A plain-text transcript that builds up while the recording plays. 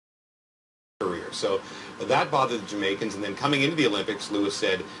there. So that bothered the Jamaicans, and then coming into the Olympics, Lewis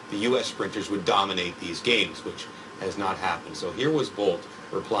said the U.S. sprinters would dominate these games, which has not happened. So here was Bolt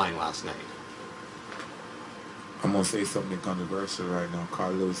replying last night. I'm going to say something controversial right now.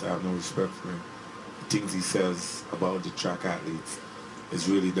 Carl Lewis, I have no respect for him. The things he says about the track athletes is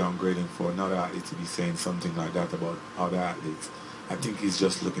really downgrading for another athlete to be saying something like that about other athletes. I think he's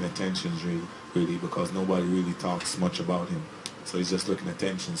just looking at tensions really, because nobody really talks much about him. So he's just looking at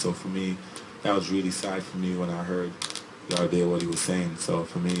tension. So for me, that was really sad for me when I heard the other day what he was saying. So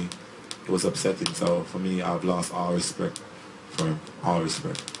for me, it was upsetting. So for me, I've lost all respect for him, all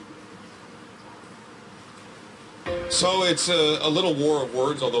respect. So it's a little war of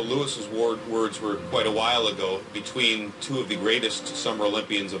words, although Lewis's words were quite a while ago, between two of the greatest Summer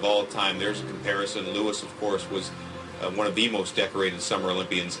Olympians of all time. There's a comparison. Lewis, of course, was one of the most decorated Summer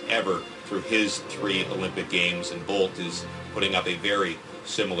Olympians ever through his 3 Olympic Games, and Bolt is putting up a very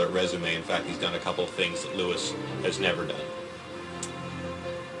similar resume. In fact, he's done a couple of things that Lewis has never done.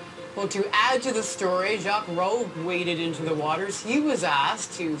 Well, to add to the story, Jacques Rogue waded into the waters. He was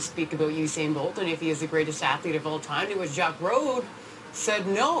asked to speak about Usain Bolt and if he is the greatest athlete of all time, to which Jacques Rogue said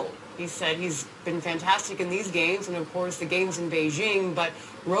no. He said he's been fantastic in these games and, of course, the games in Beijing, but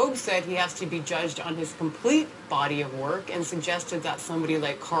Rogue said he has to be judged on his complete body of work and suggested that somebody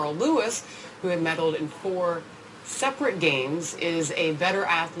like Carl Lewis, who had medaled in 4 separate games, is a better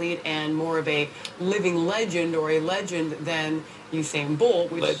athlete and more of a living legend or a legend than Usain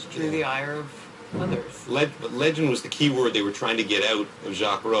Bolt, which drew the ire of others. Legend was the key word they were trying to get out of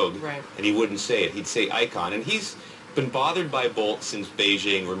Jacques Rogue, right. And he wouldn't say it. He'd say icon. And he's been bothered by Bolt since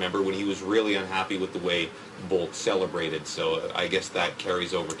Beijing, remember, when he was really unhappy with the way Bolt celebrated. So I guess that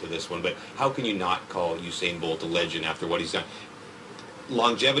carries over to this one. But how can you not call Usain Bolt a legend after what he's done?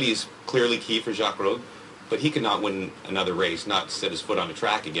 Longevity is clearly key for Jacques Rogue, but he could not win another race, not set his foot on the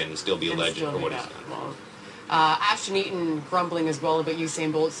track again and still be a legend for what he's done. Well, Ashton Eaton grumbling as well about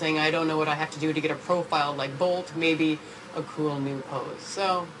Usain Bolt, saying, I don't know what I have to do to get a profile like Bolt, maybe a cool new pose.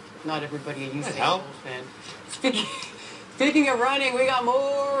 So, not everybody a Usain Bolt fan. Speaking of running, we got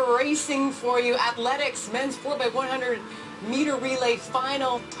more racing for you. Athletics, men's 4x100 meter relay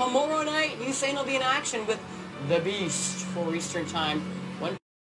final tomorrow night. Usain will be in action with the Beast, 4 Eastern time.